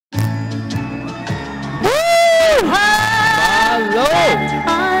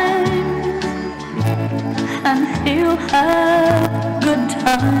have good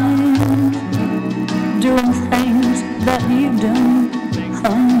times doing things that you don't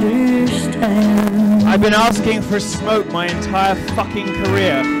understand. I've been asking for smoke my entire fucking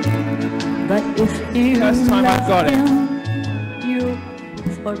career. But if you First time I've got it. You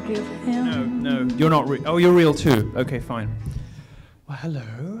forgive him. No, you're not real. Oh, you're real too. Okay, fine. Well,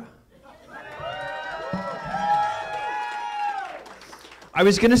 hello. I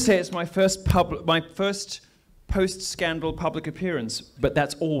was going to say it's my first post-scandal public appearance, but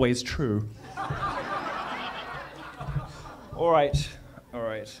that's always true. All right,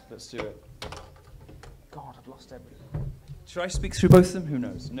 let's do it. God, I've lost everything. Should I speak through both of them? Who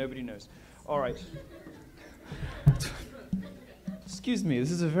knows? Nobody knows. All right. Excuse me,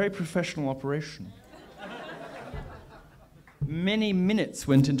 this is a very professional operation. Many minutes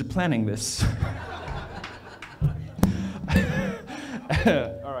went into planning this.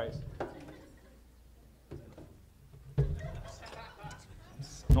 All right.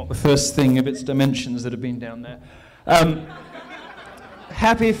 It's not the first thing of its dimensions that have been down there.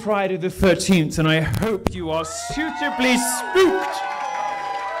 Happy Friday the 13th, and I hope you are suitably spooked.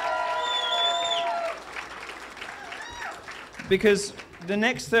 Because the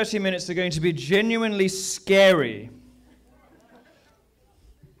next 30 minutes are going to be genuinely scary.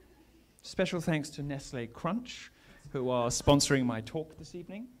 Special thanks to Nestle Crunch, who are sponsoring my talk this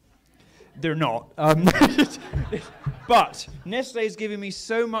evening. They're not. But Nestle is giving me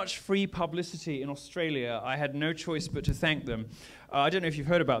so much free publicity in Australia, I had no choice but to thank them. I don't know if you've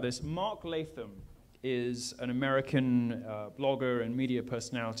heard about this. Mark Latham is an American blogger and media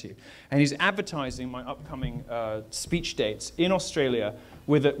personality, and he's advertising my upcoming speech dates in Australia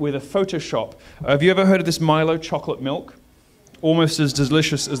with a Photoshop. Have you ever heard of this Milo chocolate milk? Almost as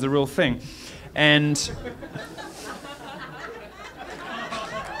delicious as the real thing. And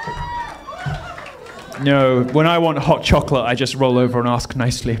no, when I want hot chocolate, I just roll over and ask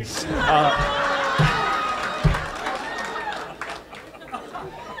nicely.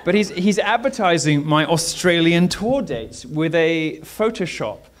 But he's advertising my Australian tour dates with a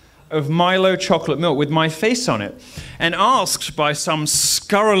Photoshop of Milo chocolate milk with my face on it, and asked by some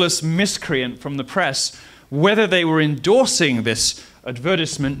scurrilous miscreant from the press whether they were endorsing this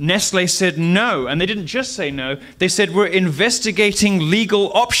advertisement. Nestle said no, and they didn't just say no, they said we're investigating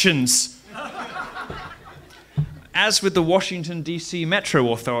legal options. As with the Washington, D.C.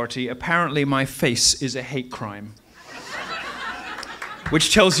 Metro Authority, apparently my face is a hate crime.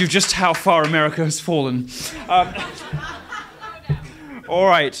 Which tells you just how far America has fallen. All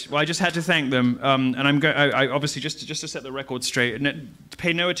right, well, I just had to thank them, and I obviously, just to set the record straight,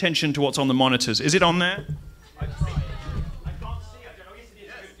 pay no attention to what's on the monitors. Is it on there? I tried. I can't see. Oh, yes, it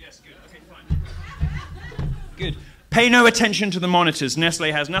is. Good. Yes, good. Okay, fine. Good. Pay no attention to the monitors.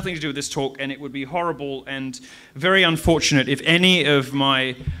 Nestle has nothing to do with this talk, and it would be horrible and very unfortunate if any of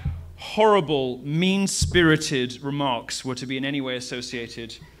my horrible, mean-spirited remarks were to be in any way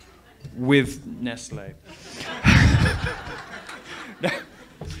associated with Nestle.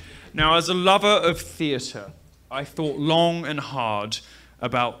 Now, as a lover of theatre, I thought long and hard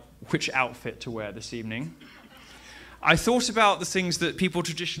about which outfit to wear this evening. I thought about the things that people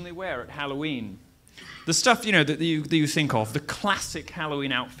traditionally wear at Halloween. The stuff, you know, that you think of, the classic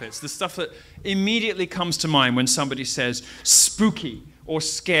Halloween outfits, the stuff that immediately comes to mind when somebody says spooky or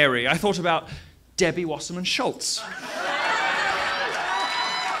scary. I thought about Debbie Wasserman Schultz.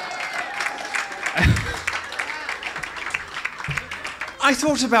 I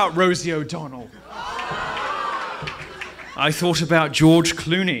thought about Rosie O'Donnell. I thought about George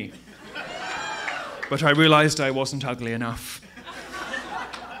Clooney. But I realized I wasn't ugly enough.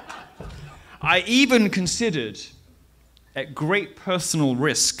 I even considered, at great personal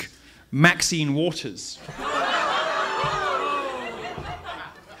risk, Maxine Waters.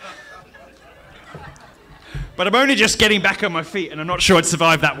 But I'm only just getting back on my feet, and I'm not sure I'd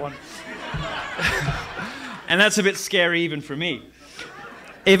survive that one. And that's a bit scary even for me.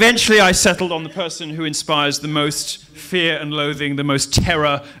 Eventually, I settled on the person who inspires the most fear and loathing, the most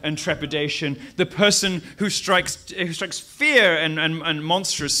terror and trepidation, the person who strikes fear and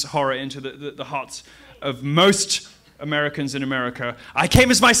monstrous horror into the hearts of most Americans in America. I came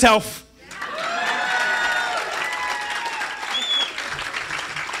as myself.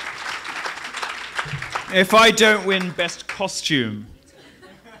 If I don't win Best Costume,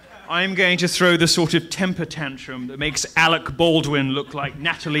 I'm going to throw the sort of temper tantrum that makes Alec Baldwin look like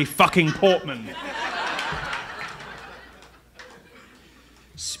Natalie fucking Portman.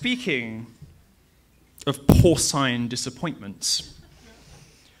 Speaking of porcine disappointments,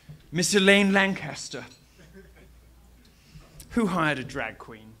 Miss Elaine Lancaster, who hired a drag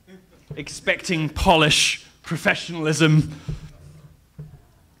queen, expecting polish, professionalism.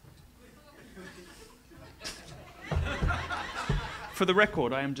 For the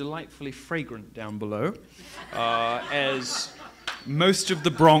record, I am delightfully fragrant down below, as most of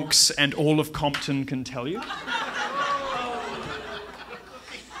the Bronx and all of Compton can tell you.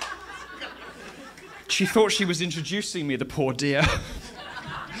 She thought she was introducing me, the poor dear.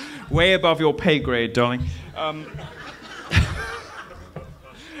 Way above your pay grade, darling.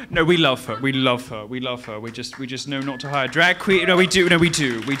 No, we love her. We love her. We love her. We just know not to hire drag queen. No, we do. No, we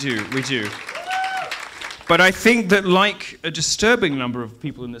do. We do. We do. But I think that, like a disturbing number of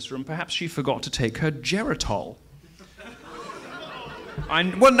people in this room, perhaps she forgot to take her Geritol. I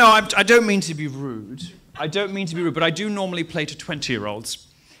don't mean to be rude. I don't mean to be rude, but I do normally play to 20-year-olds.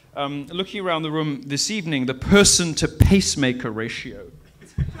 Looking around the room this evening, the person-to-pacemaker ratio.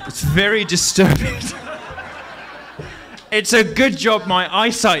 It's very disturbing. It's a good job my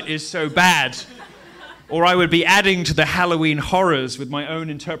eyesight is so bad, or I would be adding to the Halloween horrors with my own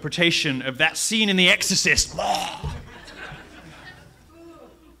interpretation of that scene in The Exorcist.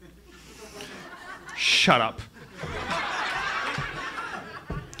 Shut up.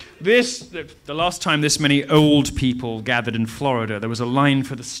 The last time this many old people gathered in Florida, there was a line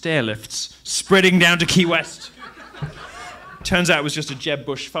for the stair lifts spreading down to Key West. Turns out it was just a Jeb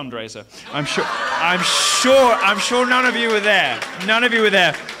Bush fundraiser. I'm sure none of you were there. None of you were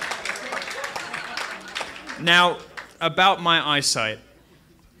there. Now, about my eyesight.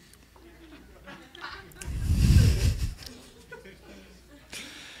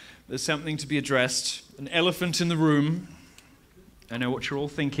 There's something to be addressed. An elephant in the room. I know what you're all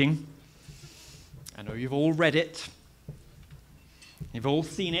thinking. I know you've all read it. You've all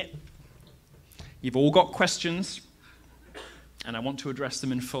seen it. You've all got questions. And I want to address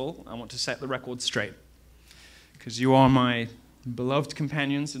them in full. I want to set the record straight. Because you are my beloved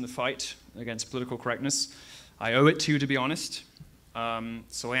companions in the fight against political correctness. I owe it to you to be honest.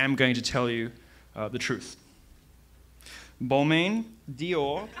 So I am going to tell you the truth. Balmain,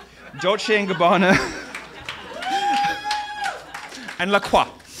 Dior, Dolce & Gabbana, and La Croix.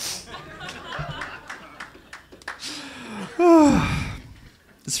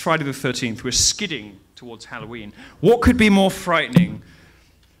 It's Friday the 13th. We're skidding towards Halloween. What could be more frightening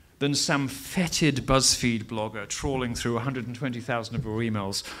than some fetid BuzzFeed blogger trawling through 120,000 of your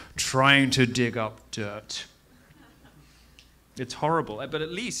emails trying to dig up dirt? It's horrible, but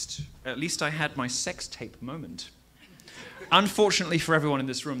at least I had my sex tape moment. Unfortunately for everyone in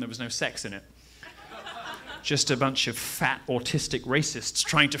this room, there was no sex in it. Just a bunch of fat, autistic racists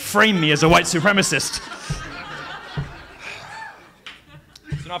trying to frame me as a white supremacist.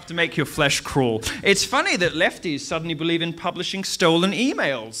 It's enough to make your flesh crawl. It's funny that lefties suddenly believe in publishing stolen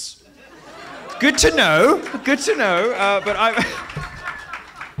emails. Good to know, good to know,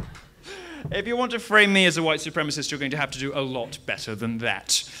 if you want to frame me as a white supremacist, you're going to have to do a lot better than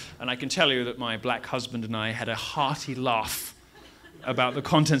that. And I can tell you that my black husband and I had a hearty laugh about the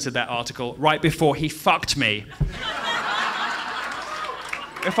contents of that article right before he fucked me.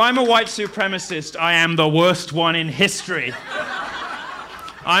 If I'm a white supremacist, I am the worst one in history.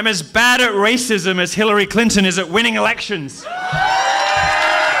 I'm as bad at racism as Hillary Clinton is at winning elections.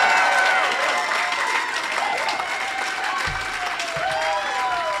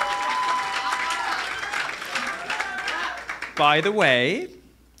 By the way,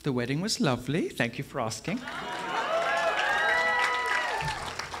 the wedding was lovely. Thank you for asking.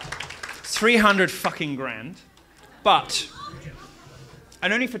 300 fucking grand. But,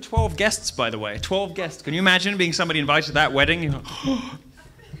 and only for 12 guests, by the way. 12 guests. Can you imagine being somebody invited to that wedding? You're like, oh,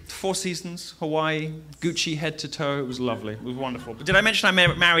 Four Seasons, Hawaii, Gucci head to toe. It was lovely. It was wonderful. But did I mention I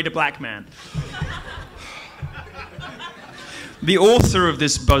married a black man? The author of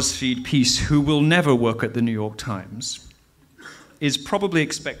this BuzzFeed piece, who will never work at the New York Times, is probably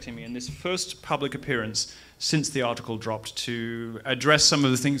expecting me in this first public appearance since the article dropped to address some of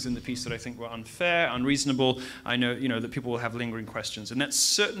the things in the piece that I think were unfair, unreasonable. I know, that people will have lingering questions, and that's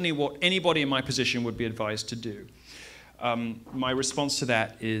certainly what anybody in my position would be advised to do. My response to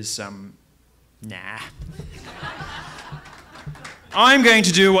that is, nah. I'm going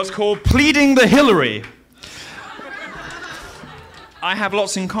to do what's called pleading the Hillary. I have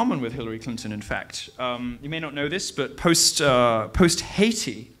lots in common with Hillary Clinton, in fact. You may not know this, but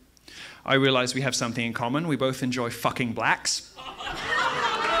post-Haiti, I realized we have something in common. We both enjoy fucking blacks.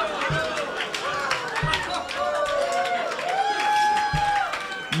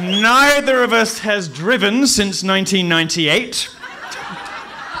 Neither of us has driven since 1998.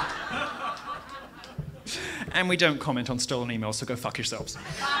 And we don't comment on stolen emails, so go fuck yourselves.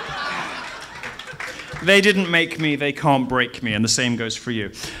 They didn't make me, they can't break me, and the same goes for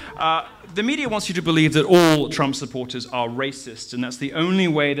you. The media wants you to believe that all Trump supporters are racist, and that's the only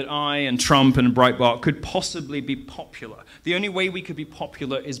way that I and Trump and Breitbart could possibly be popular. The only way we could be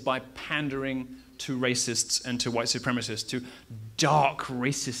popular is by pandering to racists and to white supremacists, to dark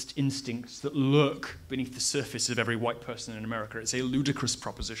racist instincts that lurk beneath the surface of every white person in America. It's a ludicrous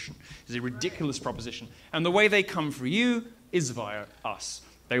proposition. It's a ridiculous proposition. And the way they come for you is via us.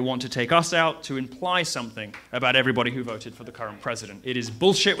 They want to take us out to imply something about everybody who voted for the current president. It is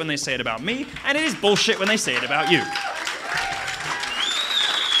bullshit when they say it about me, and it is bullshit when they say it about you.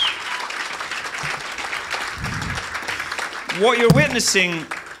 What you're witnessing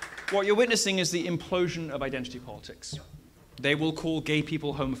is the implosion of identity politics. They will call gay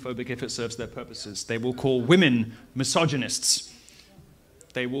people homophobic if it serves their purposes. They will call women misogynists.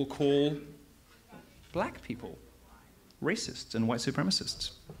 They will call black people racists and white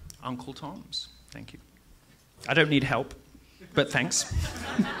supremacists. Uncle Toms. Thank you. I don't need help, but thanks.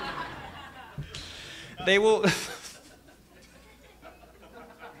 They will...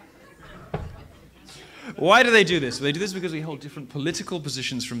 Why do they do this? They do this because we hold different political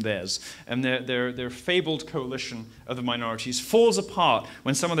positions from theirs, and their fabled coalition of the minorities falls apart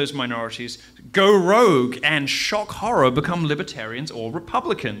when some of those minorities go rogue and, shock horror, become libertarians or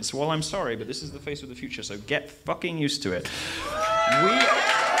Republicans. Well, I'm sorry, but this is the face of the future, so get fucking used to it.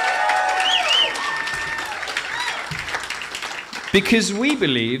 Because we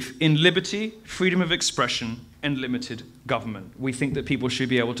believe in liberty, freedom of expression, and limited government. We think that people should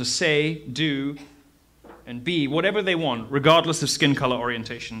be able to say, do, and be whatever they want, regardless of skin color,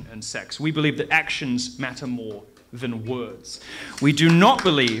 orientation, and sex. We believe that actions matter more than words. We do not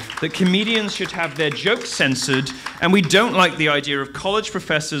believe that comedians should have their jokes censored, and we don't like the idea of college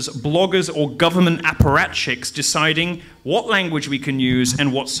professors, bloggers, or government apparatchiks deciding what language we can use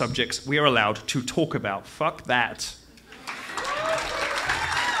and what subjects we are allowed to talk about. Fuck that.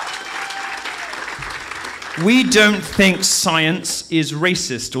 We don't think science is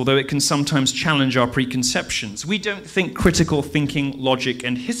racist, although it can sometimes challenge our preconceptions. We don't think critical thinking, logic,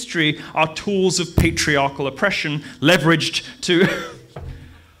 and history are tools of patriarchal oppression leveraged to...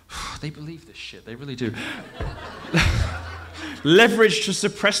 They believe this shit, they really do. Leveraged to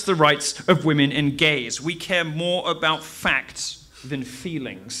suppress the rights of women and gays. We care more about facts than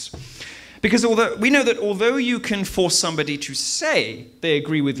feelings. Because we know that although you can force somebody to say they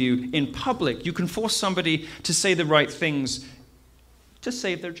agree with you in public, you can force somebody to say the right things to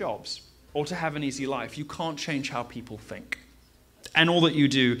save their jobs or to have an easy life. You can't change how people think. And all that you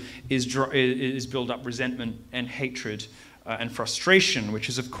do is build up resentment and hatred and frustration, which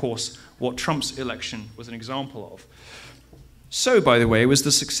is, of course, what Trump's election was an example of. So, by the way, was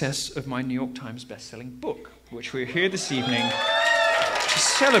the success of my New York Times best-selling book, which we're here this evening to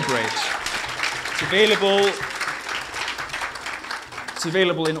celebrate. It's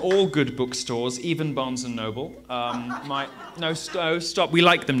available in all good bookstores, even Barnes & Noble. Stop. We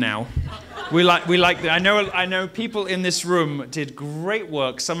like them now. We like them. I know people in this room did great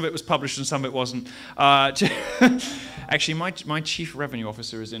work. Some of it was published and some of it wasn't. Actually, my chief revenue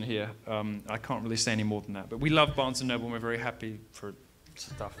officer is in here. I can't really say any more than that. But we love Barnes & Noble and we're very happy for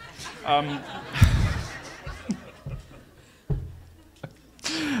stuff.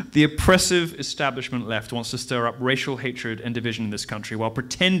 The oppressive establishment left wants to stir up racial hatred and division in this country while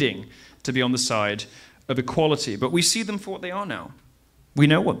pretending to be on the side of equality. But we see them for what they are now. We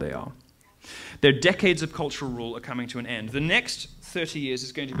know what they are. Their decades of cultural rule are coming to an end. The next 30 years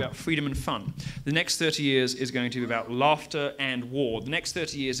is going to be about freedom and fun. The next 30 years is going to be about laughter and war. The next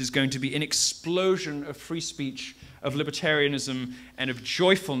 30 years is going to be an explosion of free speech, of libertarianism, and of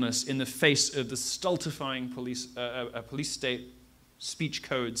joyfulness in the face of the stultifying police state, speech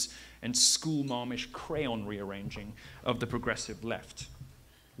codes, and school-marmish crayon rearranging of the progressive left.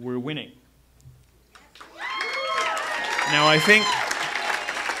 We're winning. Now, I think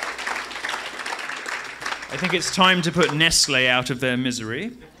it's time to put Nestle out of their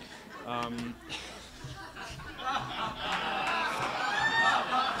misery.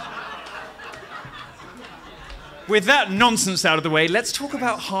 With that nonsense out of the way, let's talk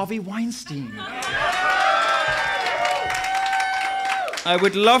about Harvey Weinstein. I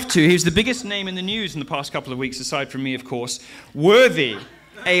would love to. He's the biggest name in the news in the past couple of weeks, aside from me, of course. Worthy,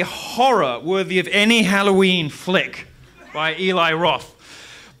 a horror worthy of any Halloween flick by Eli Roth.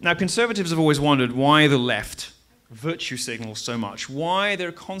 Now, conservatives have always wondered why the left virtue signals so much, why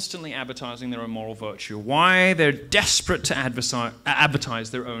they're constantly advertising their own moral virtue, why they're desperate to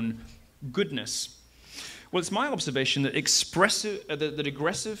advertise their own goodness. Well, it's my observation that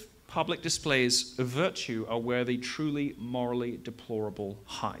aggressive public displays of virtue are where the truly morally deplorable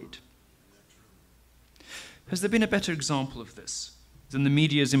hide. Has there been a better example of this than the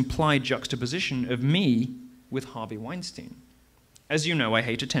media's implied juxtaposition of me with Harvey Weinstein? As you know, I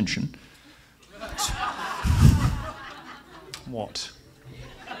hate attention. What?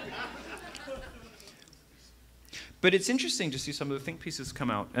 But it's interesting to see some of the think pieces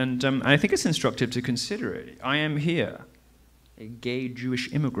come out, and I think it's instructive to consider it. I am here, a gay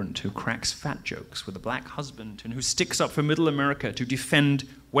Jewish immigrant who cracks fat jokes with a black husband and who sticks up for Middle America to defend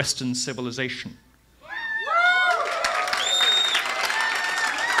Western civilization.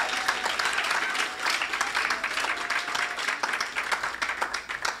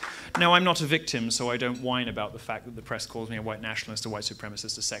 Now, I'm not a victim, so I don't whine about the fact that the press calls me a white nationalist, a white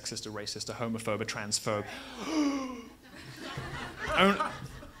supremacist, a sexist, a racist, a homophobe, a transphobe.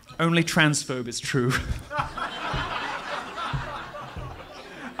 Only transphobe is true.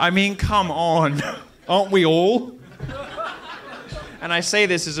 I mean, come on. Aren't we all? And I say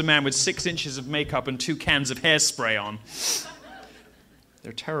this as a man with 6 inches of makeup and 2 cans of hairspray on.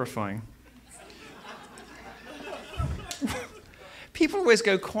 They're terrifying. People always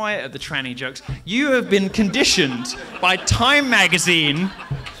go quiet at the tranny jokes. You have been conditioned by Time magazine,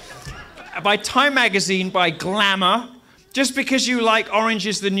 by Glamour, just because you like Orange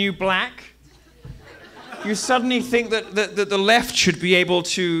is the New Black. You suddenly think that the left should be able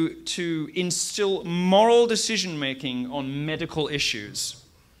to instill moral decision-making on medical issues.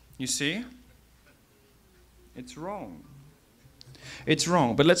 You see? It's wrong. It's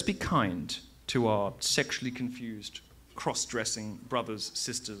wrong, but let's be kind to our sexually confused, cross-dressing brothers,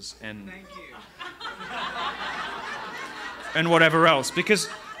 sisters, and Thank you. and whatever else, because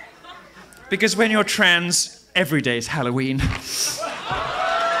when you're trans, every day is Halloween.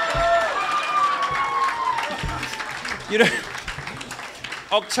 You know,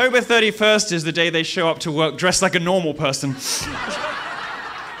 October 31st is the day they show up to work dressed like a normal person.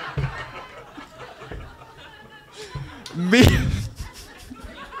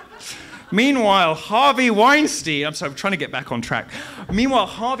 Meanwhile, Harvey Weinstein, I'm sorry, I'm trying to get back on track. Meanwhile,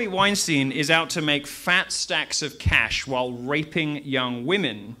 Harvey Weinstein is out to make fat stacks of cash while raping young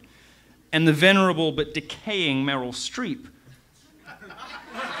women. And the venerable but decaying Meryl Streep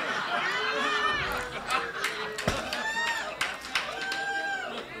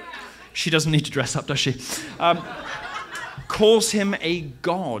she doesn't need to dress up, does she? Calls him a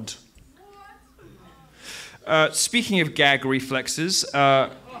god. Speaking of gag reflexes,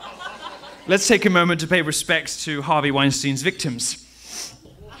 let's take a moment to pay respect to Harvey Weinstein's victims.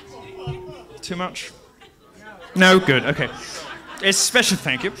 Too much? No? Good, okay.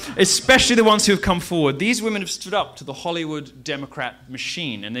 Thank you. Especially the ones who have come forward. These women have stood up to the Hollywood Democrat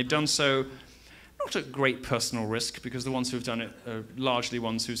machine, and they've done so not at great personal risk, because the ones who have done it are largely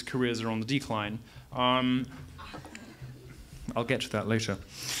ones whose careers are on the decline. I'll get to that later.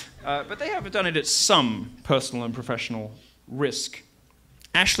 But they have done it at some personal and professional risk.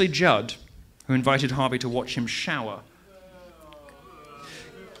 Ashley Judd, who invited Harvey to watch him shower.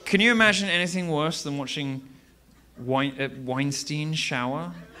 Can you imagine anything worse than watching Weinstein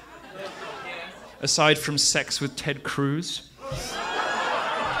shower? Aside from sex with Ted Cruz?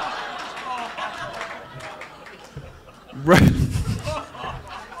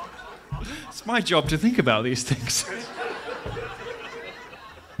 It's my job to think about these things.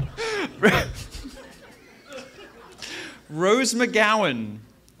 Rose McGowan.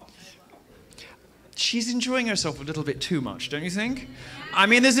 She's enjoying herself a little bit too much, don't you think? I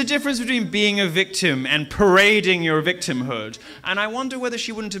mean, there's a difference between being a victim and parading your victimhood. And I wonder whether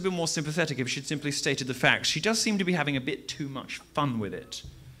she wouldn't have been more sympathetic if she'd simply stated the facts. She does seem to be having a bit too much fun with it.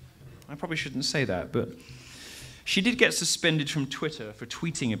 I probably shouldn't say that, but she did get suspended from Twitter for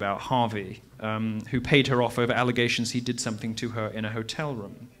tweeting about Harvey, who paid her off over allegations he did something to her in a hotel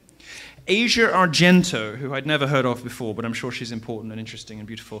room. Asia Argento, who I'd never heard of before, but I'm sure she's important and interesting and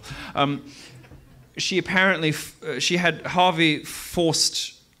beautiful. She apparently, she had Harvey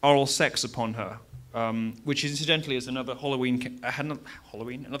forced oral sex upon her, which incidentally is another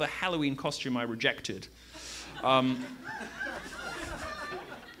another Halloween costume I rejected.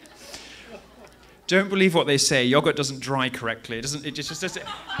 Don't believe what they say. Yogurt doesn't dry correctly. It doesn't. It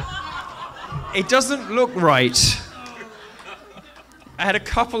doesn't look right. I had a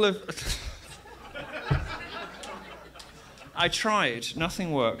couple of. I tried.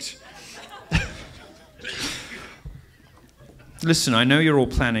 Nothing worked. Listen, I know you're all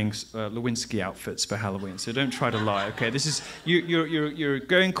planning Lewinsky outfits for Halloween, so don't try to lie. Okay, this is you're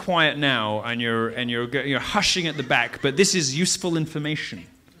going quiet now, and you're hushing at the back, but this is useful information.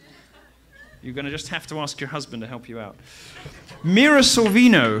 You're going to just have to ask your husband to help you out. Mira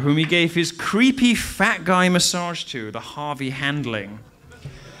Sorvino, whom he gave his creepy fat guy massage to, the Harvey handling.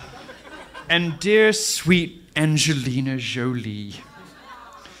 And dear, sweet Angelina Jolie.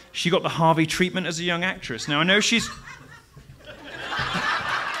 She got the Harvey treatment as a young actress. Now, I know she's...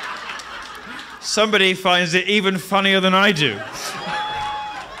 Somebody finds it even funnier than I do.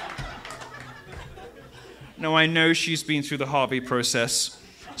 Now, I know she's been through the Harvey process,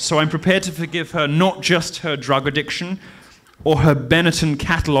 so I'm prepared to forgive her not just her drug addiction or her Benetton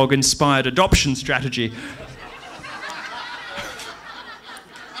catalog-inspired adoption strategy.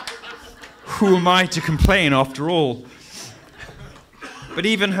 Who am I to complain, after all? But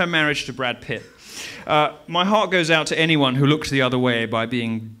even her marriage to Brad Pitt. My heart goes out to anyone who looked the other way by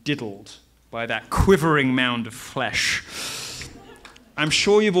being diddled by that quivering mound of flesh. I'm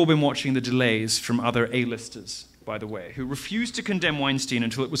sure you've all been watching the delays from other A-listers, by the way, who refused to condemn Weinstein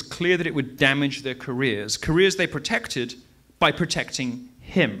until it was clear that it would damage their careers they protected by protecting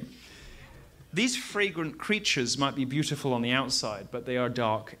him. These fragrant creatures might be beautiful on the outside, but they are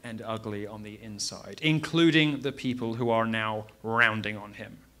dark and ugly on the inside, including the people who are now rounding on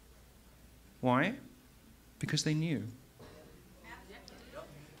him. Why? Because they knew.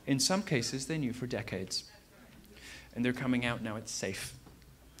 In some cases, they knew for decades. And they're coming out now it's safe.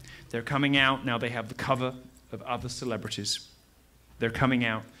 They're coming out now they have the cover of other celebrities. They're coming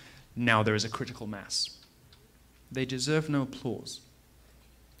out now there is a critical mass. They deserve no applause.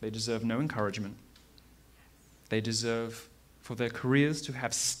 They deserve no encouragement. They deserve for their careers to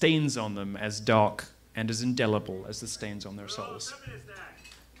have stains on them as dark and as indelible as the stains on their souls.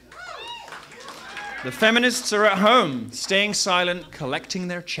 The feminists are at home, staying silent, collecting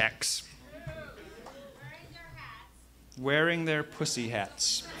their checks. Wearing their pussy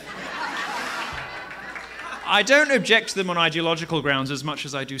hats. I don't object to them on ideological grounds as much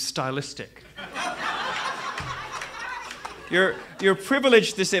as I do stylistic. You're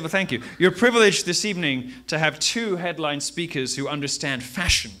privileged this evening, thank you. You're privileged this evening to have two headline speakers who understand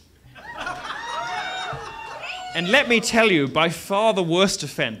fashion. And let me tell you, by far the worst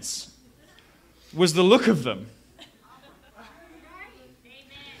offense was the look of them.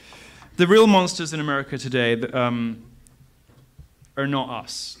 The real monsters in America today are not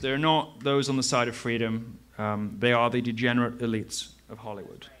us. They're not those on the side of freedom. They are the degenerate elites of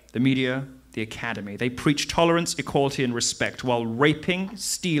Hollywood. The media, the academy. They preach tolerance, equality, and respect while raping,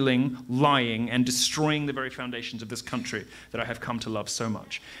 stealing, lying, and destroying the very foundations of this country that I have come to love so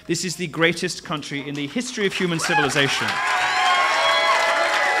much. This is the greatest country in the history of human civilization.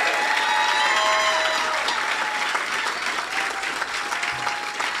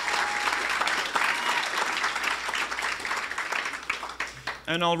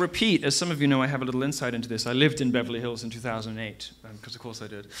 And I'll repeat, as some of you know, I have a little insight into this. I lived in Beverly Hills in 2008, because of course I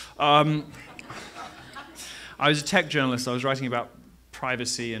did. I was a tech journalist. I was writing about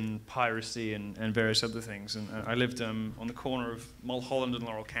privacy and piracy and various other things. And I lived on the corner of Mulholland and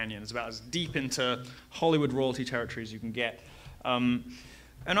Laurel Canyon. It's about as deep into Hollywood royalty territory as you can get. And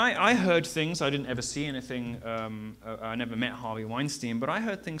I heard things. I didn't ever see anything. I never met Harvey Weinstein, but I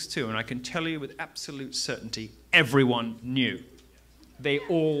heard things too. And I can tell you with absolute certainty, everyone knew. They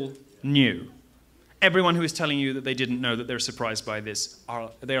all knew. Everyone who is telling you that they didn't know that they're surprised by this,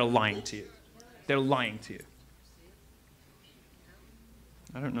 they're lying to you. They're lying to you.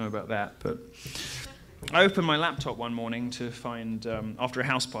 I don't know about that, but I opened my laptop one morning to find, after a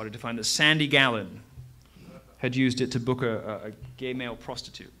house party, to find that Sandy Gallin had used it to book a gay male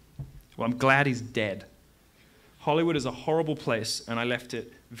prostitute. Well, I'm glad he's dead. Hollywood is a horrible place, and I left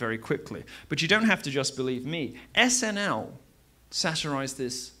it very quickly. But you don't have to just believe me. SNL satirized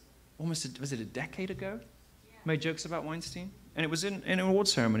this almost, was it a decade ago? Yeah. Made jokes about Weinstein. And it was in award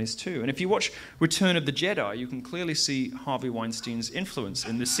ceremonies too. And if you watch Return of the Jedi, you can clearly see Harvey Weinstein's influence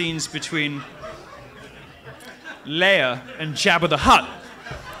in the scenes between Leia and Jabba the Hutt.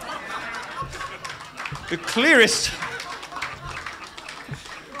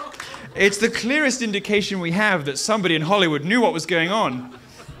 It's the clearest indication we have that somebody in Hollywood knew what was going on.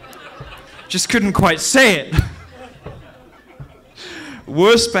 Just couldn't quite say it.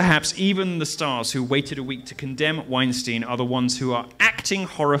 Worse, perhaps, even the stars who waited a week to condemn Weinstein are the ones who are acting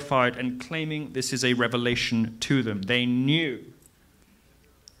horrified and claiming this is a revelation to them. They knew.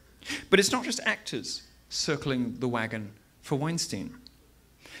 But it's not just actors circling the wagon for Weinstein.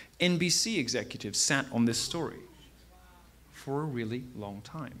 NBC executives sat on this story for a really long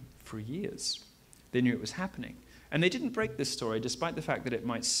time, for years. They knew it was happening. And they didn't break this story despite the fact that it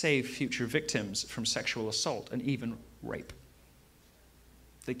might save future victims from sexual assault and even rape.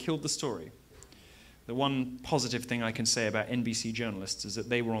 They killed the story. The one positive thing I can say about NBC journalists is that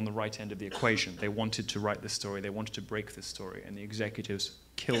they were on the right end of the equation. They wanted to write this story, they wanted to break this story, and the executives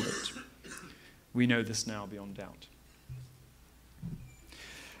killed it. We know this now beyond doubt.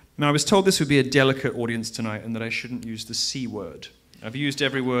 Now, I was told this would be a delicate audience tonight and that I shouldn't use the C word. I've used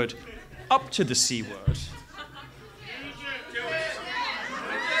every word up to the C word.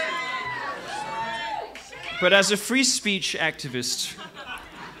 But as a free speech activist,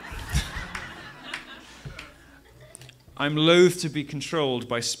 I'm loath to be controlled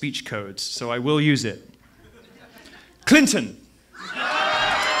by speech codes, so I will use it. Clinton.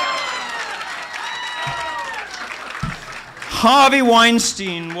 Harvey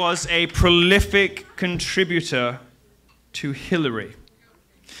Weinstein was a prolific contributor to Hillary.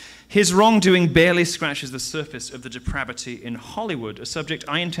 His wrongdoing barely scratches the surface of the depravity in Hollywood, a subject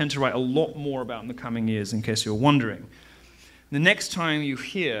I intend to write a lot more about in the coming years, in case you're wondering. The next time you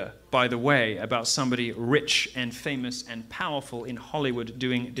hear, by the way, about somebody rich and famous and powerful in Hollywood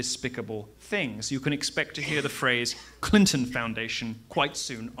doing despicable things, you can expect to hear the phrase Clinton Foundation quite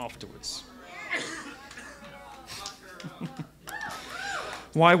soon afterwards.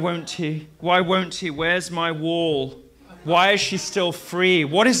 Why won't he? Why won't he? Where's my wall? Why is she still free?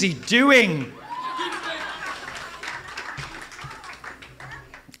 What is he doing?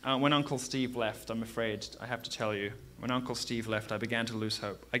 When Uncle Steve left, I'm afraid, I have to tell you, when Uncle Steve left, I began to lose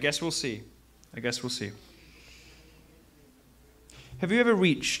hope. I guess we'll see. I guess we'll see. Have you ever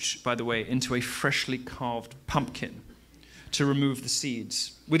reached, by the way, into a freshly carved pumpkin to remove the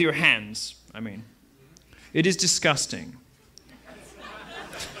seeds? With your hands, I mean. It is disgusting.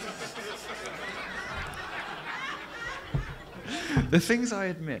 The things I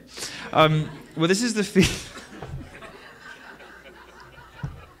admit. Well, this is the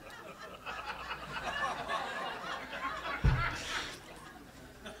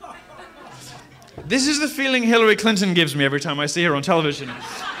This is the feeling Hillary Clinton gives me every time I see her on television.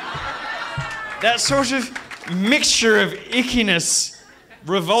 That sort of mixture of ickiness,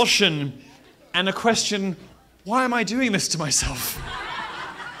 revulsion, and a question, why am I doing this to myself?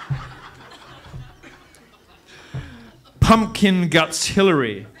 Pumpkin Guts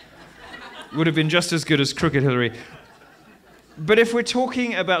Hillary would have been just as good as Crooked Hillary. But if we're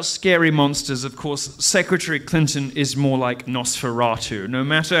talking about scary monsters, of course, Secretary Clinton is more like Nosferatu. No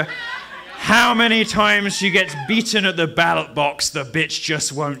matter how many times she gets beaten at the ballot box, the bitch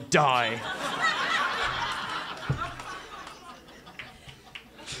just won't die.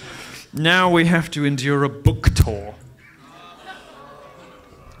 Now we have to endure a book tour.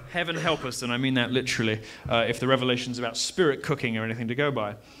 Heaven help us, and I mean that literally, if the revelations about spirit cooking are anything to go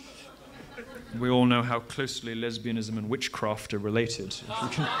by. We all know how closely lesbianism and witchcraft are related.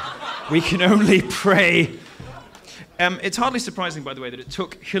 We can only pray. It's hardly surprising, by the way, that it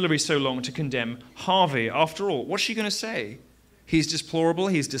took Hillary so long to condemn Harvey. After all, what's she going to say? He's deplorable,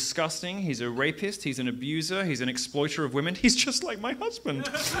 he's disgusting, he's a rapist, he's an abuser, he's an exploiter of women. He's just like my husband.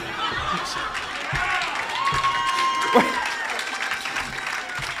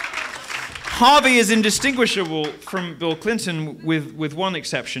 Harvey is indistinguishable from Bill Clinton with one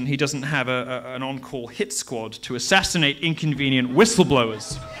exception. He doesn't have an on-call hit squad to assassinate inconvenient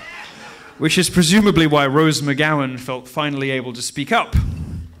whistleblowers, which is presumably why Rose McGowan felt finally able to speak up.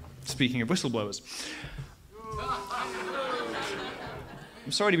 Speaking of whistleblowers.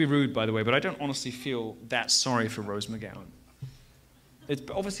 I'm sorry to be rude, by the way, but I don't honestly feel that sorry for Rose McGowan.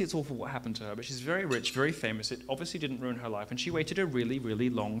 Obviously, it's awful what happened to her, but she's very rich, very famous. It obviously didn't ruin her life, and she waited a really, really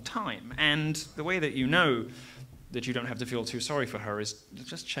long time. And the way that you know that you don't have to feel too sorry for her is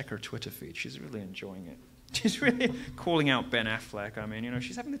just check her Twitter feed. She's really enjoying it. She's really calling out Ben Affleck. I mean, you know,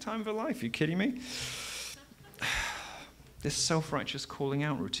 she's having the time of her life. Are you kidding me? This self-righteous calling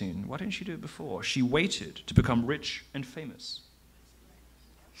out routine, why didn't she do it before? She waited to become rich and famous.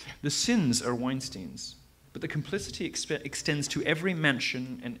 The sins are Weinstein's. But the complicity extends to every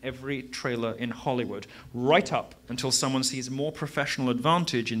mansion and every trailer in Hollywood, right up until someone sees more professional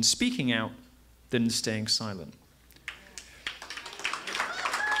advantage in speaking out than in staying silent.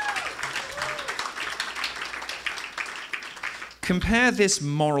 Compare this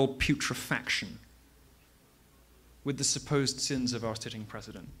moral putrefaction with the supposed sins of our sitting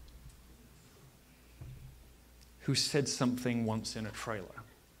president, who said something once in a trailer.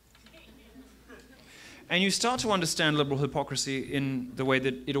 And you start to understand liberal hypocrisy in the way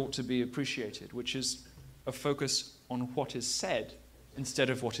that it ought to be appreciated, which is a focus on what is said instead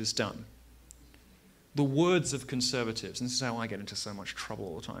of what is done. The words of conservatives, and this is how I get into so much trouble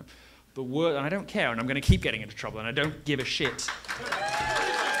all the time, and I don't care, and I'm going to keep getting into trouble, and I don't give a shit.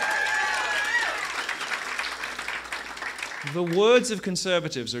 The words of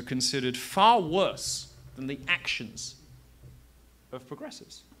conservatives are considered far worse than the actions of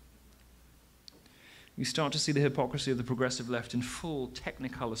progressives. You start to see the hypocrisy of the progressive left in full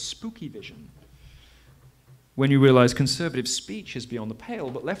Technicolor spooky vision. when you realize conservative speech is beyond the pale,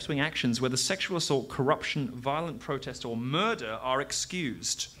 but left-wing actions, whether sexual assault, corruption, violent protest, or murder, are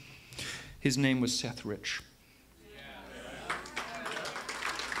excused. His name was Seth Rich.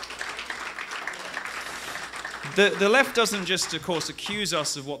 The left doesn't just, of course, accuse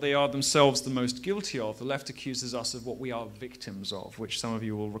us of what they are themselves the most guilty of. The left accuses us of what we are victims of, which some of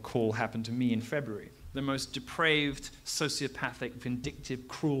you will recall happened to me in February. The most depraved, sociopathic, vindictive,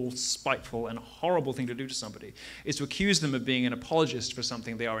 cruel, spiteful, and horrible thing to do to somebody is to accuse them of being an apologist for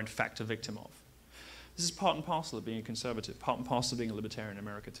something they are in fact a victim of. This is part and parcel of being a conservative, part and parcel of being a libertarian in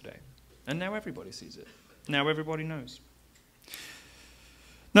America today. And now everybody sees it. Now everybody knows.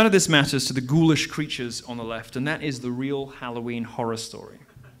 None of this matters to the ghoulish creatures on the left, and that is the real Halloween horror story.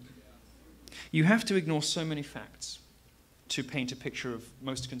 You have to ignore so many facts to paint a picture of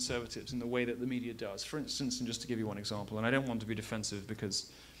most conservatives in the way that the media does. For instance, and just to give you one example, and I don't want to be defensive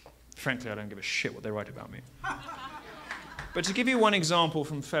because, frankly, I don't give a shit what they write about me. But to give you one example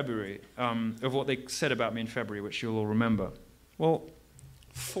from February, of what they said about me in February, which you'll all remember. Well,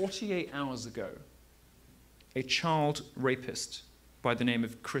 48 hours ago, a child rapist by the name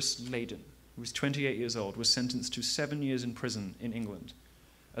of Chris Layden, who was 28 years old, was sentenced to 7 years in prison in England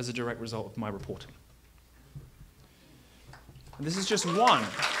as a direct result of my reporting. And this is just one.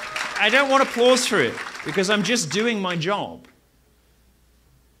 I don't want applause for it, because I'm just doing my job.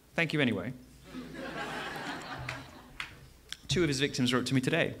 Thank you anyway. Two of his victims wrote to me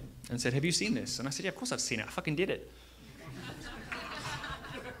today and said, "Have you seen this?" And I said, "Yeah, of course I've seen it. I fucking did it."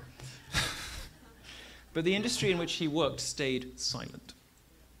 But the industry in which he worked stayed silent.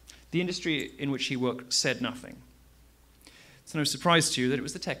 The industry in which he worked said nothing. It's no surprise to you that it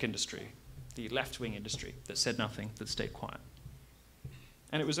was the tech industry, the left-wing industry, that said nothing, that stayed quiet.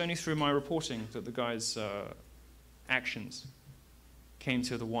 And it was only through my reporting that the guy's actions came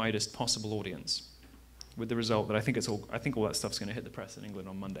to the widest possible audience, with the result that I think all that stuff's going to hit the press in England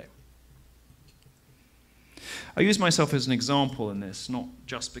on Monday. I use myself as an example in this, not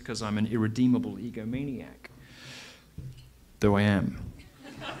just because I'm an irredeemable egomaniac, though I am,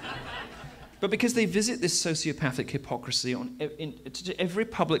 but because they visit this sociopathic hypocrisy to every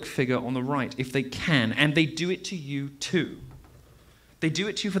public figure on the right, if they can, and they do it to you too. They do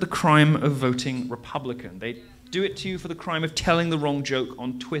it to you for the crime of voting Republican. They do it to you for the crime of telling the wrong joke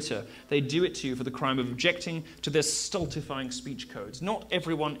on Twitter. They do it to you for the crime of objecting to their stultifying speech codes. Not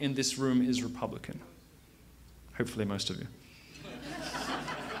everyone in this room is Republican. Hopefully most of you.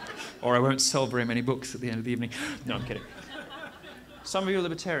 Or I won't sell very many books at the end of the evening. No, I'm kidding. Some of you are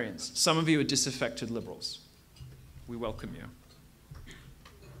libertarians. Some of you are disaffected liberals. We welcome you.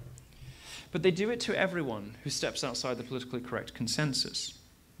 But they do it to everyone who steps outside the politically correct consensus.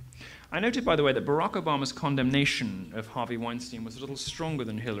 I noted, by the way, that Barack Obama's condemnation of Harvey Weinstein was a little stronger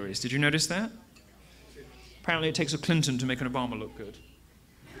than Hillary's. Did you notice that? Apparently it takes a Clinton to make an Obama look good.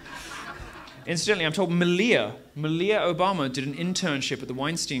 Incidentally, I'm told Malia Obama did an internship at the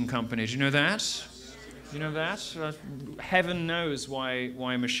Weinstein Company. Do you know that? You know that? Heaven knows why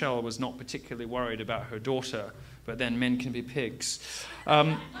Michelle was not particularly worried about her daughter, but then men can be pigs.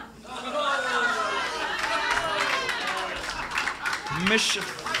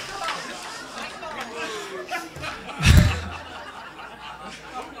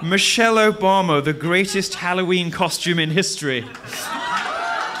 Michelle Obama, the greatest Halloween costume in history.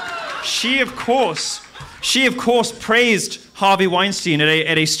 She of course praised Harvey Weinstein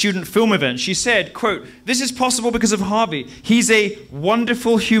at a student film event. She said, quote, "This is possible because of Harvey. He's a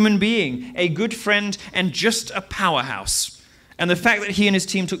wonderful human being, a good friend, and just a powerhouse. And the fact that he and his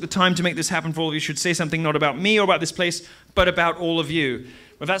team took the time to make this happen for all of you should say something not about me or about this place, but about all of you."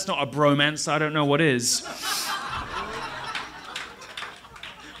 Well, if that's not a bromance, I don't know what is.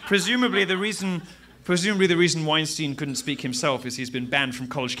 Presumably the reason Weinstein couldn't speak himself is he's been banned from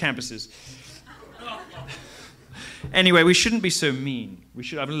college campuses. Anyway, we shouldn't be so mean. We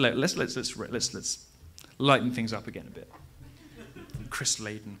should let's lighten things up again a bit. And Chris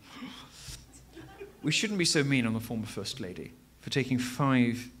Layden. We shouldn't be so mean on the former First Lady for taking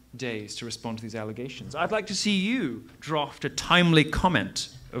 5 days to respond to these allegations. I'd like to see you draft a timely comment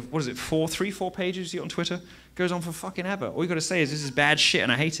of, what is it, 4 pages you get on Twitter? Goes on for fucking ever. All you got to say is, "This is bad shit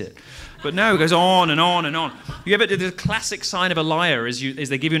and I hate it." But no, it goes on and on and on. The classic sign of a liar is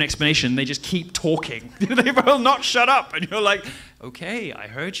they give you an explanation, they just keep talking. They will not shut up. And you're like, "Okay, I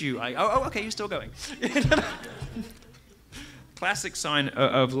heard you. Okay, you're still going." Classic sign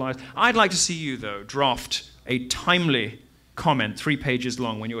of lies. I'd like to see you, though, draft a timely comment 3 pages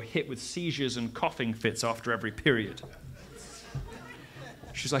long when you're hit with seizures and coughing fits after every period.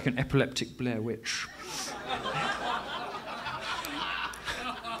 She's like an epileptic Blair Witch.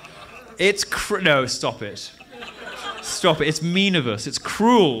 No, stop it. Stop it. It's mean of us. It's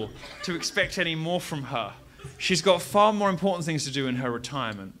cruel to expect any more from her. She's got far more important things to do in her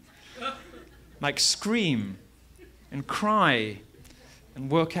retirement. Like scream and cry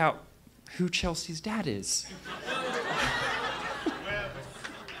and work out who Chelsea's dad is.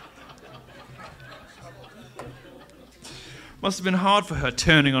 Must have been hard for her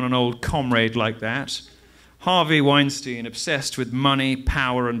turning on an old comrade like that. Harvey Weinstein, obsessed with money,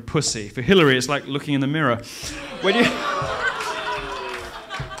 power, and pussy. For Hillary, it's like looking in the mirror. When you...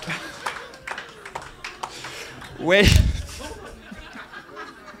 when...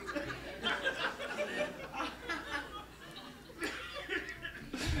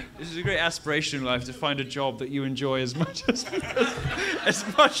 This is a great aspiration in life, to find a job that you enjoy as much as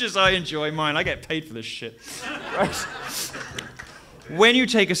I enjoy mine. I get paid for this shit. Right? When you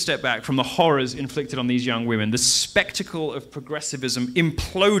take a step back from the horrors inflicted on these young women, the spectacle of progressivism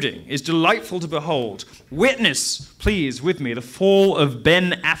imploding is delightful to behold. Witness, please, with me, the fall of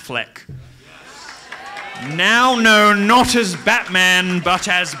Ben Affleck. Now known not as Batman, but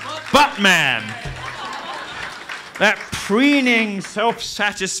as Buttman. That preening,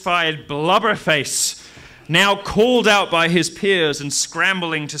 self-satisfied blubberface, now called out by his peers and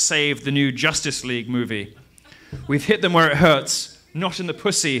scrambling to save the new Justice League movie. We've hit them where it hurts. Not in the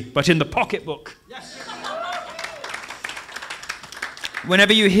pussy, but in the pocketbook. Yes.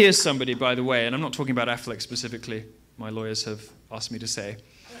 Whenever you hear somebody, by the way, and I'm not talking about Affleck specifically, my lawyers have asked me to say.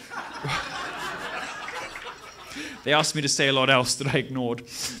 They asked me to say a lot else that I ignored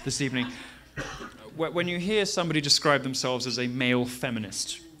this evening. When you hear somebody describe themselves as a male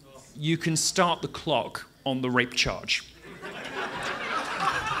feminist, you can start the clock on the rape charge.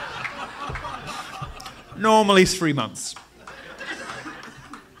 Normally 3 months.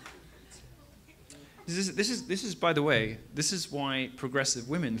 This is, by the way, this is why progressive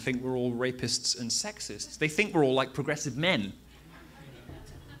women think we're all rapists and sexists. They think we're all like progressive men.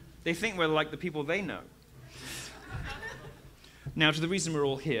 They think we're like the people they know. Now, to the reason we're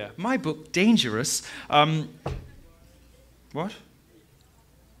all here. My book, Dangerous. What?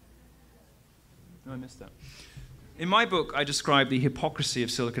 No, I missed that. In my book, I describe the hypocrisy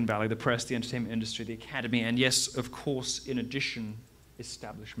of Silicon Valley, the press, the entertainment industry, the academy, and yes, of course, in addition,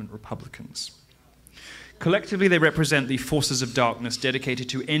 establishment Republicans. Collectively, they represent the forces of darkness dedicated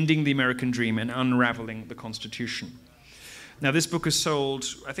to ending the American dream and unraveling the Constitution. Now, this book is sold,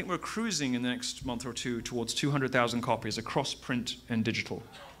 I think we're cruising in the next month or two towards 200,000 copies across print and digital.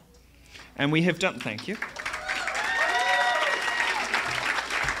 And we have done, thank you.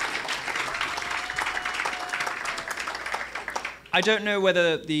 I don't know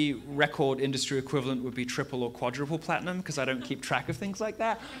whether the record industry equivalent would be triple or quadruple platinum, because I don't keep track of things like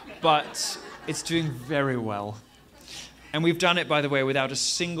that, but it's doing very well. And we've done it, by the way, without a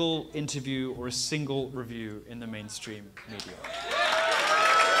single interview or a single review in the mainstream media.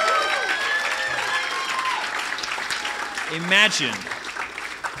 Imagine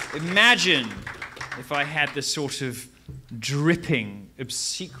if I had the sort of dripping,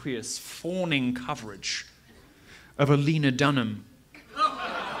 obsequious, fawning coverage of a Lena Dunham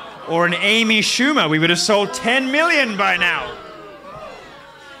or an Amy Schumer. We would have sold 10 million by now.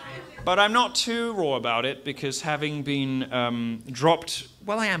 But I'm not too raw about it, because having been dropped,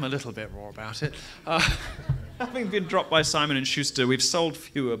 well, I am a little bit raw about it. Having been dropped by Simon & Schuster, we've sold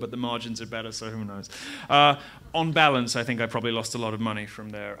fewer, but the margins are better, so who knows. On balance, I think I probably lost a lot of money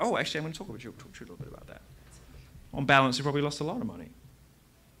from there. Oh, actually, I'm going to talk to you a little bit about that. On balance, we probably lost a lot of money.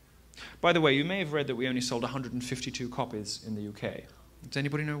 By the way, you may have read that we only sold 152 copies in the UK. Does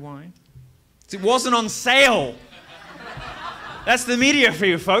anybody know why? It wasn't on sale. That's the media for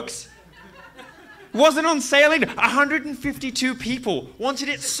you, folks. It wasn't on sale either. 152 people wanted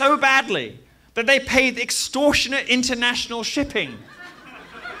it so badly that they paid extortionate international shipping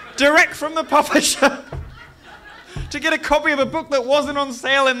direct from the publisher to get a copy of a book that wasn't on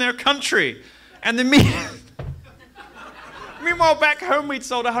sale in their country. And the media... Meanwhile, back home, we'd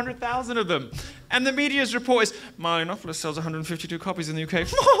sold 100,000 of them. And the media's report is, Milo sells 152 copies in the UK.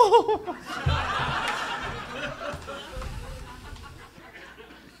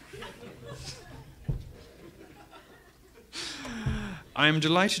 I am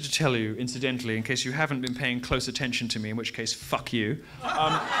delighted to tell you, incidentally, in case you haven't been paying close attention to me, in which case, fuck you,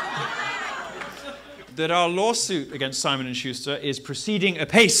 that our lawsuit against Simon & Schuster is proceeding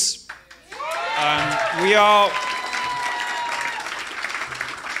apace. We are...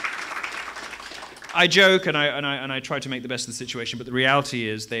 I joke and I try to make the best of the situation, but the reality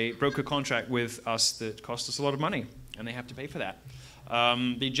is they broke a contract with us that cost us a lot of money, and they have to pay for that.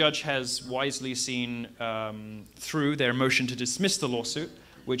 The judge has wisely seen through their motion to dismiss the lawsuit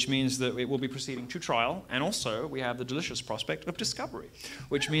which means that it will be proceeding to trial, and also we have the delicious prospect of discovery,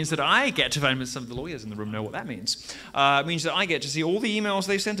 which means that I get to, and some of the lawyers in the room know what that means. It means that I get to see all the emails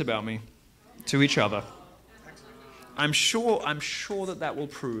they sent about me to each other. I'm sure that will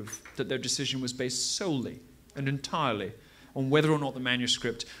prove that their decision was based solely and entirely on whether or not the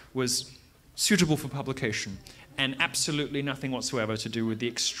manuscript was suitable for publication, and absolutely nothing whatsoever to do with the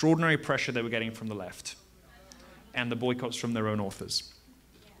extraordinary pressure they were getting from the left and the boycotts from their own authors,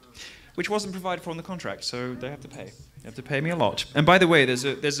 which wasn't provided for in the contract, so they have to pay. They have to pay me a lot. And by the way, there's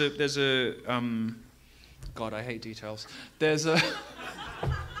a God, I hate details. I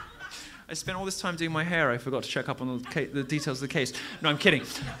spent all this time doing my hair. I forgot to check up on the details of the case. No, I'm kidding.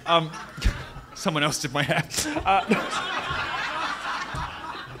 Someone else did my hair.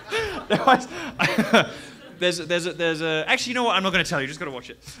 Actually, you know what? I'm not going to tell you. Just got to watch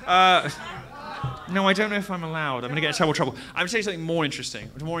it. No, I don't know if I'm allowed. I'm going to get in trouble. I'm going to tell you something more interesting.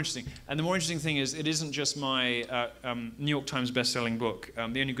 And the more interesting thing is, it isn't just my New York Times best-selling book.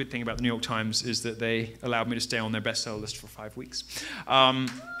 The only good thing about the New York Times is that they allowed me to stay on their bestseller list for 5 weeks.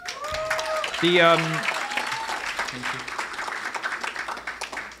 Thank you.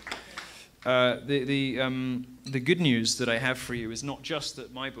 The good news that I have for you is not just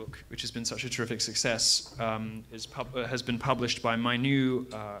that my book, which has been such a terrific success, has been published by my new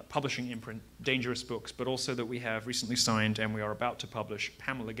publishing imprint, Dangerous Books, but also that we have recently signed and we are about to publish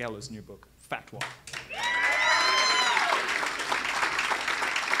Pamela Geller's new book, Fatwa.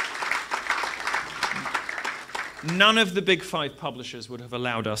 None of the big 5 publishers would have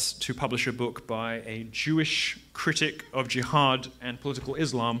allowed us to publish a book by a Jewish critic of jihad and political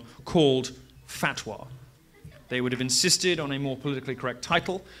Islam called Fatwa. They would have insisted on a more politically correct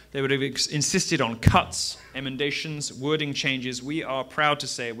title. They would have insisted on cuts, emendations, wording changes. We are proud to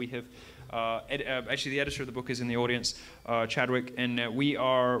say we have, actually the editor of the book is in the audience, Chadwick, and we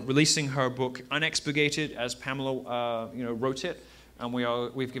are releasing her book unexpurgated as Pamela wrote it. And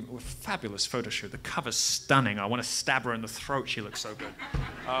we've given a fabulous photo shoot. The cover's stunning. I want to stab her in the throat. She looks so good.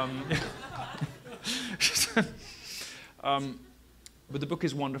 But the book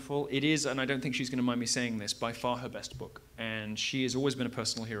is wonderful. It is, and I don't think she's going to mind me saying this, by far her best book. And she has always been a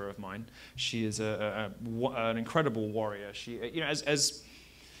personal hero of mine. She is an incredible warrior. She, as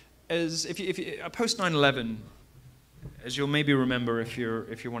if you post 9/11, as you'll maybe remember if you're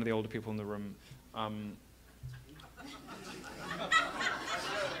one of the older people in the room.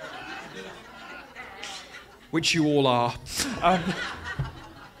 Which you all are.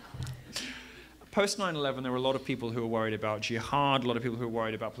 Post 9/11, there were a lot of people who were worried about jihad, a lot of people who were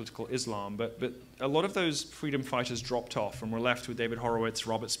worried about political Islam, but a lot of those freedom fighters dropped off and were left with David Horowitz,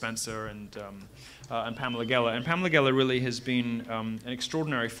 Robert Spencer, and Pamela Geller. And Pamela Geller really has been an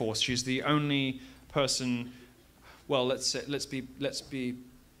extraordinary force. She's the only person, well, let's be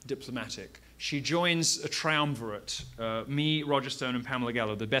diplomatic. She joins a triumvirate, me, Roger Stone, and Pamela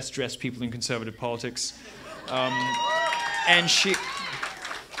Geller, the best dressed people in conservative politics. And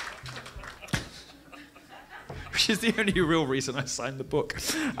which is the only real reason I signed the book.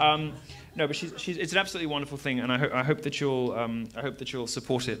 No, but it's an absolutely wonderful thing, and I hope that you'll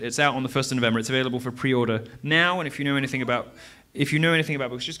support it. It's out on the 1st of November. It's available for pre-order now, and if you know anything about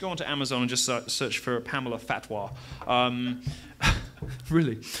books, just go onto Amazon and just search for Pamela Fatwa.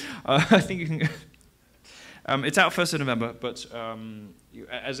 Really, I think you can. It's out 1st of November, but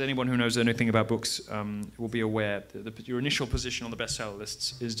as anyone who knows anything about books will be aware, your initial position on the bestseller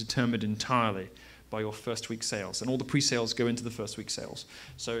lists is determined entirely by your first week sales, and all the pre-sales go into the first week sales.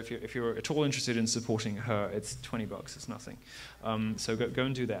 So if you're at all interested in supporting her, it's $20. It's nothing. So go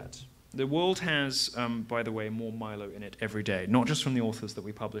and do that. The world has, by the way, more Milo in it every day, not just from the authors that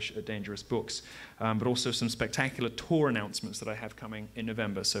we publish at Dangerous Books, but also some spectacular tour announcements that I have coming in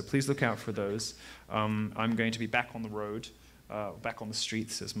November. So please look out for those. I'm going to be back on the road, back on the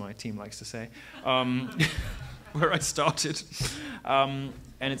streets, as my team likes to say, where I started.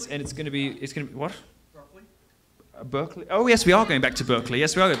 And it's going to be what? Berkeley. Berkeley. Oh yes, we are going back to Berkeley.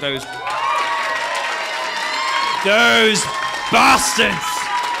 Yes, we are. Those bastards.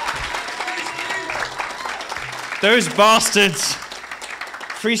 Those bastards.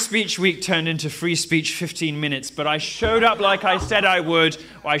 Free Speech Week turned into Free Speech 15 minutes, but I showed up like I said I would.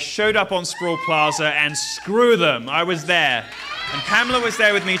 I showed up on Sproul Plaza, and screw them, I was there. And Pamela was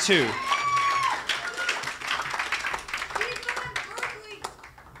there with me too.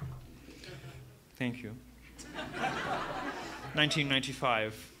 Thank you.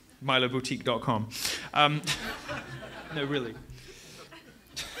 1995, miloboutique.com. No, really.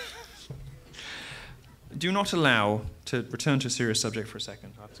 Do not allow, to return to a serious subject for a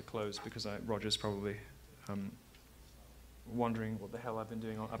second, I have to close because Roger's probably wondering what the hell I've been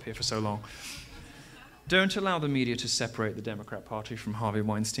doing up here for so long. Don't allow the media to separate the Democrat Party from Harvey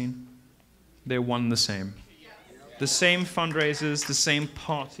Weinstein. They're one and the same. The same fundraisers, the same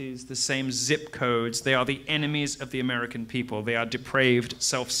parties, the same zip codes. They are the enemies of the American people. They are depraved,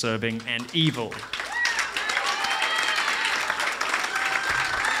 self-serving, and evil.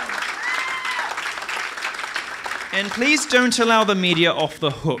 And please don't allow the media off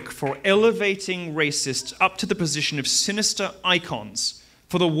the hook for elevating racists up to the position of sinister icons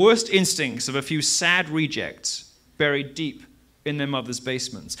for the worst instincts of a few sad rejects buried deep in their mother's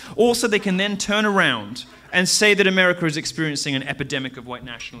basements. Also, they can then turn around and say that America is experiencing an epidemic of white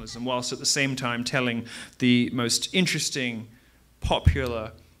nationalism, whilst at the same time telling the most interesting,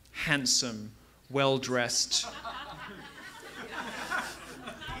 popular, handsome, well-dressed...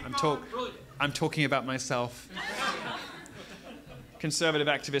 I'm talking about myself. Conservative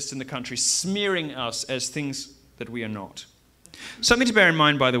activists in the country smearing us as things that we are not. Something to bear in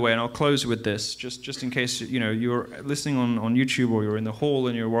mind, by the way, and I'll close with this, just in case you're listening on YouTube or you're in the hall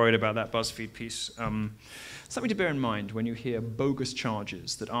and you're worried about that BuzzFeed piece. Something to bear in mind when you hear bogus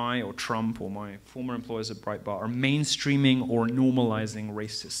charges that I or Trump or my former employers at Breitbart are mainstreaming or normalizing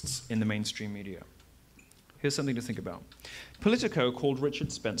racists in the mainstream media. Here's something to think about. Politico called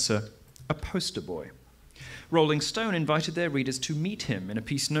Richard Spencer a poster boy. Rolling Stone invited their readers to meet him in a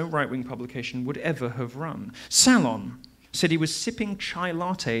piece no right-wing publication would ever have run. Salon said he was sipping chai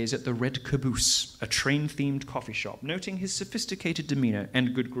lattes at the Red Caboose, a train-themed coffee shop, noting his sophisticated demeanor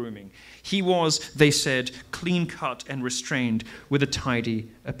and good grooming. He was, they said, clean-cut and restrained with a tidy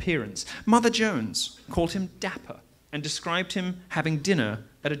appearance. Mother Jones called him dapper and described him having dinner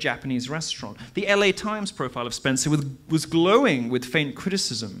at a Japanese restaurant. The LA Times profile of Spencer was glowing with faint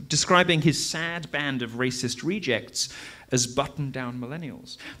criticism, describing his sad band of racist rejects as buttoned-down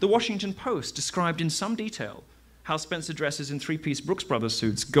millennials. The Washington Post described in some detail how Spencer dresses in three-piece Brooks Brothers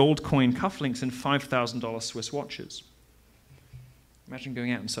suits, gold coin cufflinks, and $5,000 Swiss watches. Imagine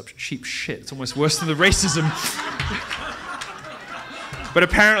going out in such cheap shit. It's almost worse than the racism. But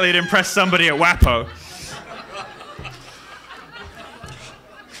apparently it impressed somebody at WAPO.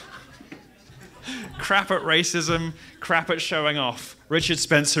 Crap at racism, crap at showing off. Richard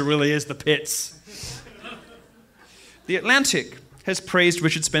Spencer really is the pits. The Atlantic has praised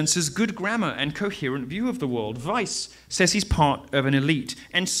Richard Spencer's good grammar and coherent view of the world. Vice says he's part of an elite,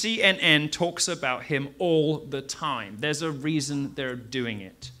 and CNN talks about him all the time. There's a reason they're doing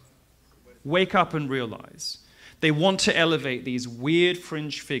it. Wake up and realize. They want to elevate these weird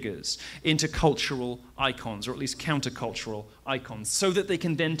fringe figures into cultural icons, or at least countercultural icons, so that they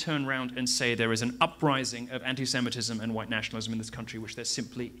can then turn around and say there is an uprising of anti-Semitism and white nationalism in this country, which there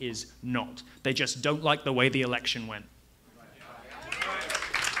simply is not. They just don't like the way the election went.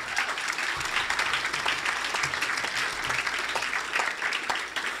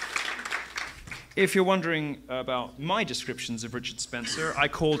 If you're wondering about my descriptions of Richard Spencer, I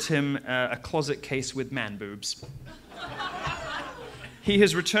called him a closet case with man boobs. He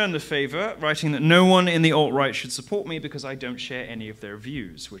has returned the favor, writing that no one in the alt-right should support me because I don't share any of their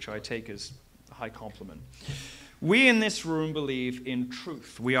views, which I take as a high compliment. We in this room believe in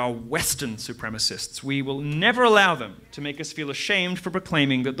truth. We are Western supremacists. We will never allow them to make us feel ashamed for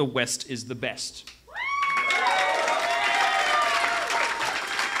proclaiming that the West is the best.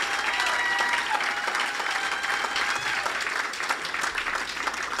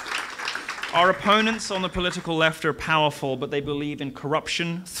 Our opponents on the political left are powerful, but they believe in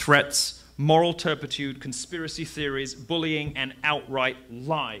corruption, threats, moral turpitude, conspiracy theories, bullying, and outright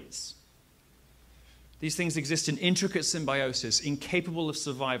lies. These things exist in intricate symbiosis, incapable of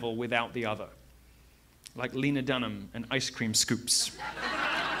survival without the other, like Lena Dunham and ice cream scoops,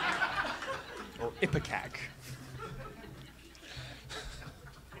 or Ipecac.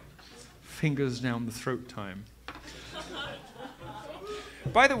 Fingers down the throat time.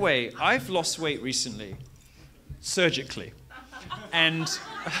 By the way, I've lost weight recently, surgically. And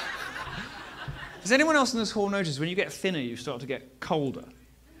does anyone else in this hall notice when you get thinner, you start to get colder?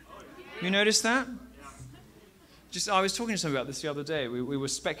 You notice that? I was talking to someone about this the other day. We were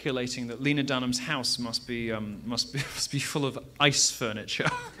speculating that Lena Dunham's house must be full of ice furniture.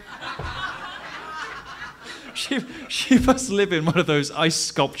 she must live in one of those ice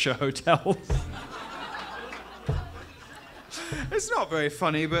sculpture hotels. It's not very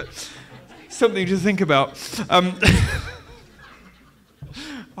funny, but something to think about.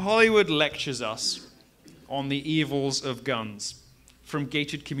 Hollywood lectures us on the evils of guns from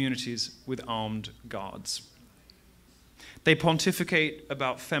gated communities with armed guards. They pontificate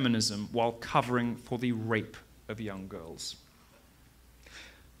about feminism while covering for the rape of young girls.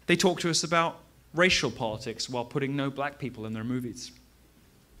 They talk to us about racial politics while putting no black people in their movies.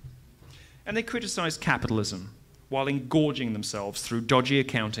 And they criticize capitalism while engorging themselves through dodgy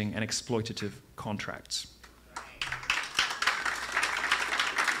accounting and exploitative contracts.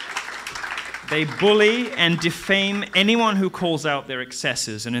 They bully and defame anyone who calls out their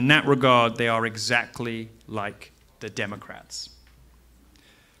excesses, and in that regard, they are exactly like the Democrats.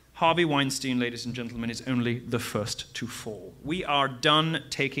 Harvey Weinstein, ladies and gentlemen, is only the first to fall. We are done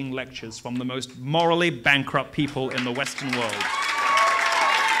taking lectures from the most morally bankrupt people in the Western world.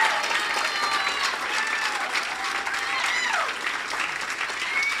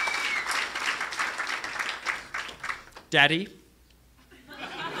 Daddy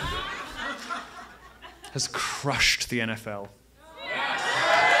has crushed the NFL.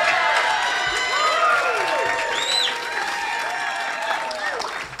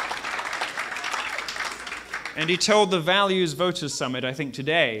 And he told the Values Voters Summit, I think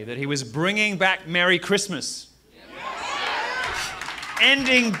today, that he was bringing back Merry Christmas.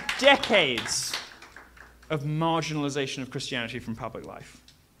 Ending decades of marginalization of Christianity from public life.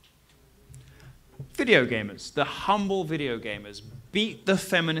 Video gamers, the humble video gamers, beat the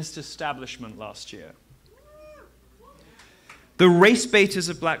feminist establishment last year. The race baiters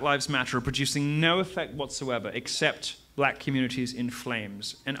of Black Lives Matter are producing no effect whatsoever except black communities in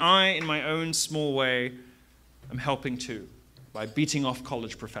flames. And I, in my own small way, am helping too, by beating off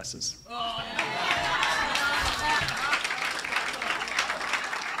college professors.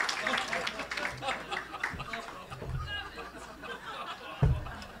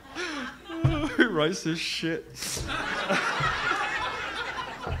 Who writes this shit?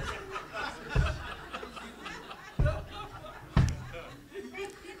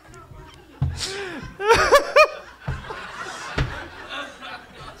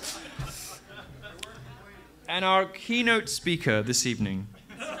 And our keynote speaker this evening,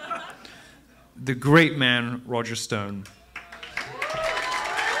 the great man, Roger Stone.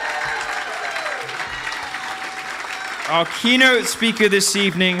 Our keynote speaker this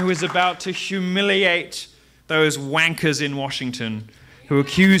evening, who is about to humiliate those wankers in Washington who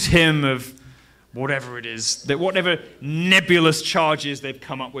accuse him of whatever it is, that whatever nebulous charges they've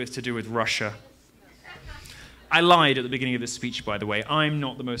come up with to do with Russia. I lied at the beginning of this speech, by the way. I'm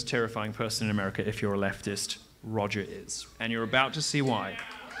not the most terrifying person in America if you're a leftist. Roger is. And you're about to see why.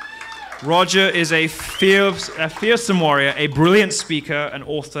 Roger is a fearsome warrior, a brilliant speaker, an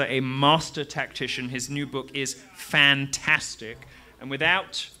author, a master tactician. His new book is fantastic. And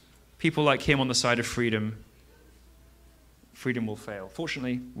without people like him on the side of freedom, freedom will fail.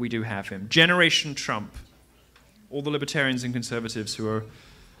 Fortunately, we do have him. Generation Trump. All the libertarians and conservatives who are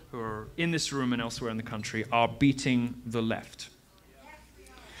in this room and elsewhere in the country are beating the left.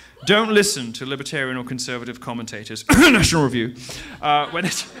 Don't listen to libertarian or conservative commentators, National Review,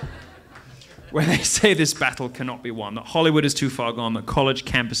 when they say this battle cannot be won, that Hollywood is too far gone, that college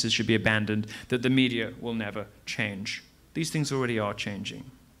campuses should be abandoned, that the media will never change. These things already are changing.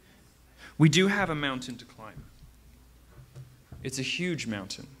 We do have a mountain to climb. It's a huge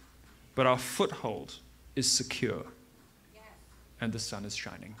mountain, but our foothold is secure, and the sun is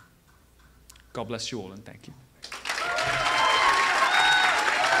shining. God bless you all, and thank you.